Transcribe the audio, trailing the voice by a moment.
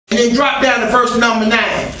And then drop down to verse number 9.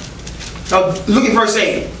 Now look at verse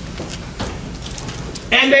 8.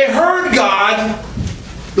 And they heard God,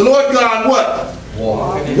 the Lord God, what?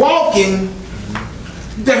 Walking.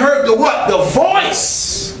 They heard the what? The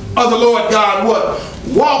voice of the Lord God, what?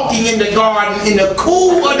 Walking in the garden in the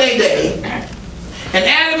cool of their day. And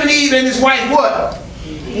Adam and Eve and his wife, what?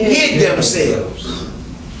 Hid themselves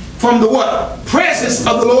from the what? Presence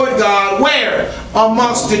of the Lord God, where?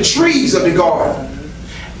 Amongst the trees of the garden.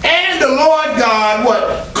 And the Lord God,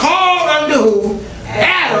 what? Called unto who?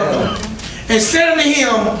 Adam. And said unto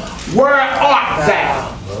him, where art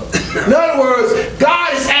thou? In other words,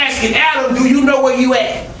 God is asking Adam, do you know where you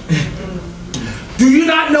at? Do you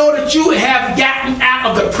not know that you have gotten out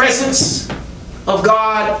of the presence of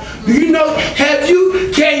God? Do you know,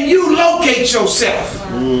 can you locate yourself?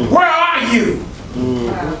 Where are you?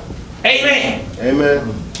 Amen.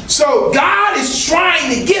 Amen. So God is trying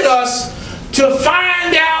to get us to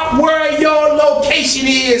find out where your location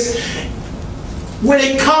is when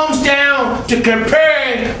it comes down to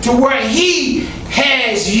comparing to where He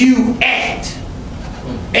has you at.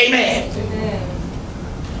 Amen.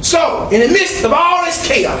 So, in the midst of all this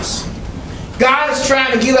chaos, God is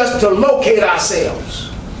trying to get us to locate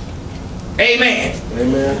ourselves. Amen.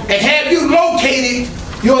 Amen. And have you located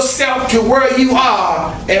yourself to where you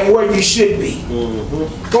are and where you should be?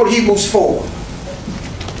 Go to Hebrews 4.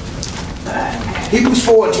 Hebrews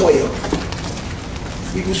 4 and 12.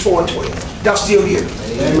 Hebrews 4 and 12. Y'all still here?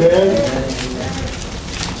 Amen.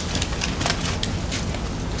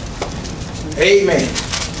 Amen.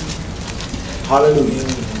 Hallelujah.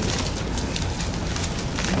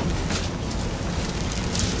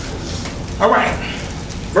 All right.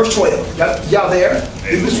 Verse 12. Y'all there?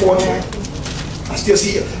 Hebrews 4 and 12. I still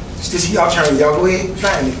see y'all turning. Y'all go ahead and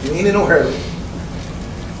find it. You ain't in no hurry.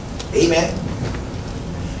 Amen.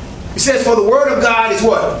 It says, for the word of God is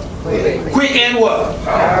what? Quick and what?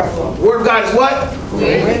 Powerful. The word of God is what?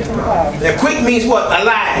 Quick. Now quick means what?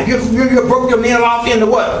 Alive. You broke your nail off into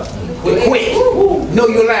what? Quick. Know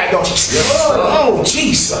you're alive, don't you? Oh,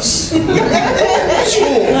 Jesus. Oh,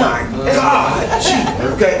 my God.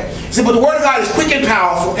 Jesus. Okay. So, but the word of God is quick and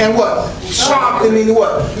powerful and what? Sharp and meaning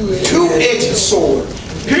what? Two-edged sword.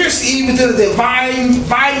 Pierce even to the dividing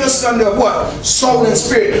asunder of what? Soul and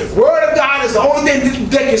spirit. The word of God is the only thing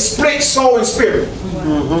that can split soul and spirit.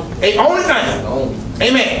 The only thing.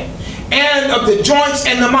 Amen. And of the joints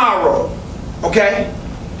and the marrow. Okay?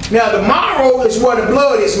 Now the marrow is where the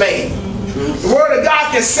blood is made. The word of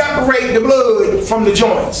God can separate the blood from the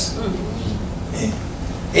joints.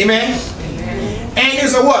 Amen. And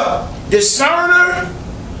is a what? Discerner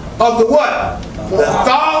of the what? The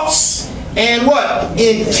thoughts and what?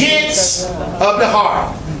 Intents of the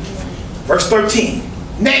heart. Verse 13.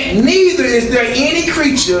 Neither is there any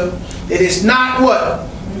creature that is not what?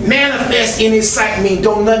 Manifest in His sight. Mean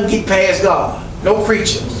don't nothing get past God. No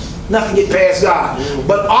creature. Nothing get past God.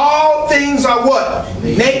 But all things are what?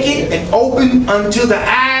 Naked and open unto the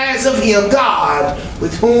eyes of Him, God,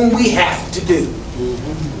 with whom we have to do.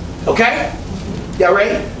 Okay? Y'all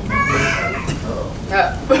ready?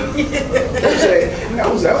 That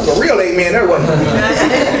was a real amen there, wasn't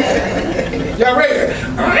it? Y'all ready?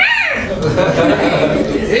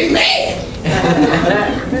 Amen.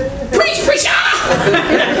 Preach,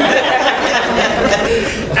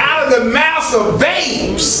 out of the mouths of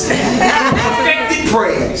babes, perfected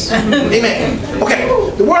praise. Amen. Okay,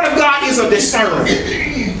 the word of God is a discerner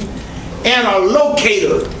and a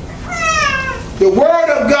locator. The word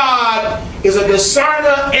of God is a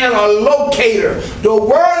discerner and a locator. The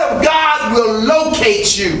word of God will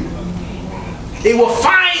locate you. It will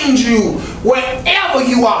find you wherever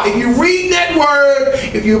you are. If you read that word,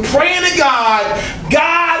 if you're praying to God,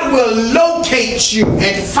 God will locate you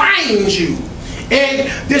and find you. And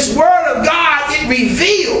this word of God, it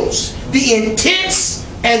reveals the intents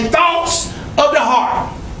and thoughts of the heart.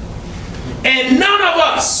 And none of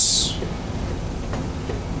us,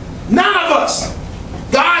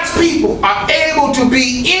 God's people, are able to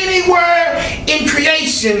be anywhere in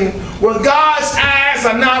creation where God's eyes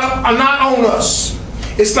are not on us.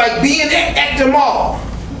 It's like being at the mall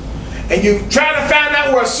and you try to find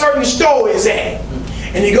out where a certain store is at,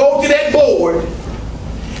 and you go to that board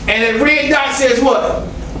and that red dot says what?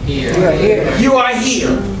 Here. You are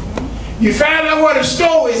here. You find out where the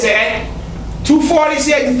store is at,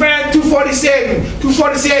 247, you find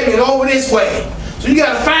 247 is over this way. So you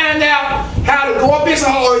got to find out how to go up this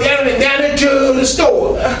hall down into the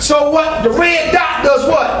store. So what? The red dot does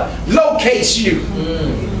what? Locates you.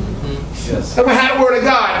 That's how the word of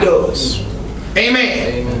God does.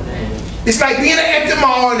 Amen. It's like being at the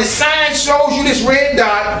mall and the sign shows you this red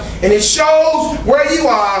dot and it shows where you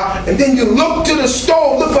are, and then you look to the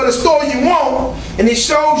store, look for the store you want, and it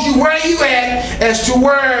shows you where you at as to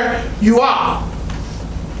where you are.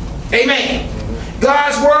 Amen.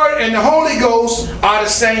 God's Word and the Holy Ghost are the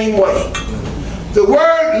same way. The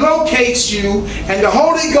Word locates you, and the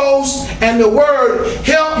Holy Ghost and the Word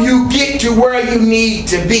help you get to where you need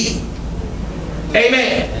to be.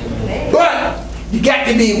 Amen. But you got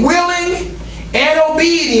to be willing and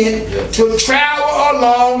obedient to travel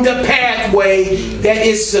along the pathway that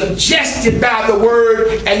is suggested by the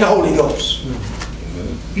Word and the Holy Ghost.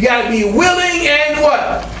 You got to be willing and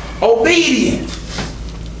what? Obedient.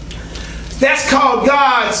 That's called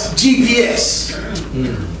God's GPS.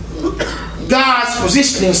 God's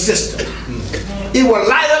positioning system. It will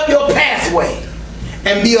light up your pathway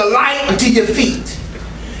and be a light unto your feet.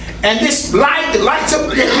 And this light that lights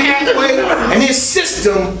up your pathway and His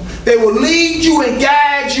system, they will lead you and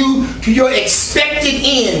guide you to your expected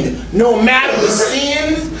end. No matter the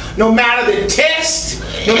sin, no matter the test,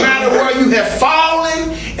 no matter where you have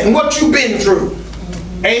fallen and what you've been through.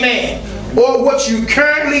 Amen. Or what you're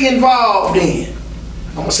currently involved in.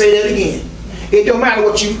 I'm going to say that again. It don't matter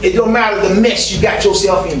it don't matter the mess you got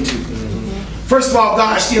yourself into. First of all,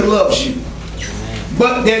 God still loves you.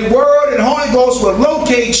 But that Word and Holy Ghost will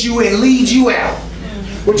locate you and lead you out.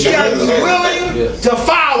 But you got to be willing to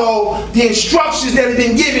follow the instructions that have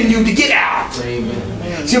been given you to get out.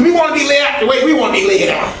 See, we want to be led out the way we want to be led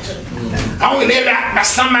out. I want to be led out by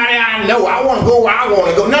somebody I know. I want to go where I want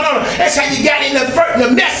to go. No. That's how you got in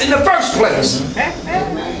the mess in the first place.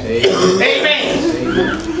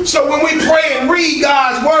 Amen. So when we pray and read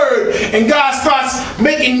God's Word and God starts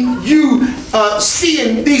making you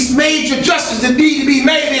seeing these major adjustments that need to be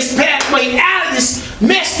made, this pathway out of this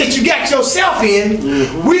mess that you got yourself in,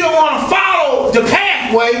 we don't want to follow the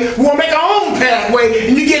pathway. We want to make our own pathway,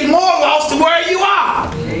 and you get more lost to where you are.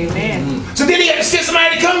 Amen. So then you have to send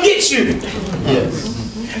somebody to come get you.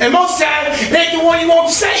 Yes. And most times, it ain't the one you want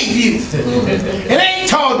to save you. It ain't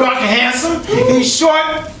tall, dark, and handsome. He's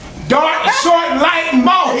short, dark, short, light, and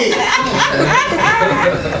bald head.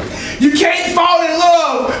 You can't fall in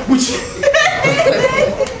love with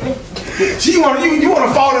you want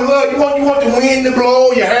to fall in love. You want the wind to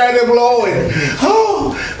blow, your hair to blow, and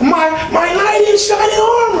oh, my knight in shining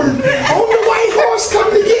armor on the white horse come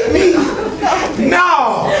to get me.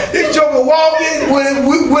 No, this joker walking with a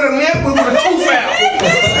limp, with a tooth out.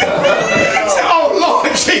 Say, oh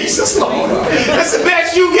Lord Jesus, Lord, that's the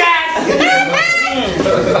best you got.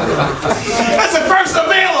 That's the first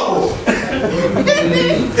available.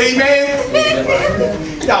 Amen.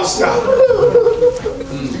 Y'all stop.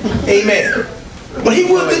 Amen. But He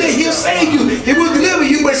will deliver. He'll save you. He will deliver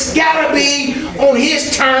you, but it's got to be on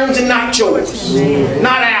His terms and not yours.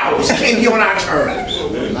 Not ours. It can't be on our terms.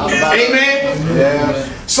 Amen. Yeah.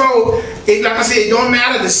 So, like I said, it don't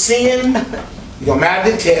matter the sin. It don't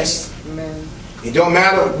matter the test. It don't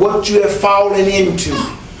matter what you have fallen into.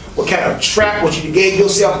 What kind of trap, what you gave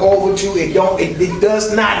yourself over to. It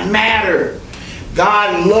does not matter.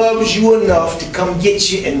 God loves you enough to come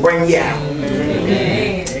get you and bring you out.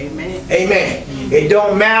 Amen. Amen. It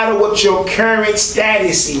don't matter what your current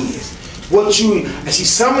status is. I see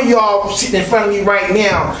some of y'all sitting in front of me right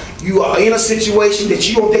now, you are in a situation that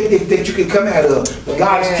you don't think that you can come out of. But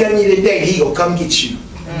God is telling you today, He will come get you.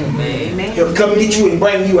 Amen. He'll come get you and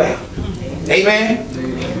bring you out. Amen.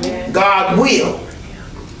 Amen. God will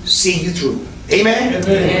see you through. Amen.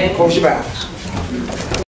 Amen. Close your Bibles.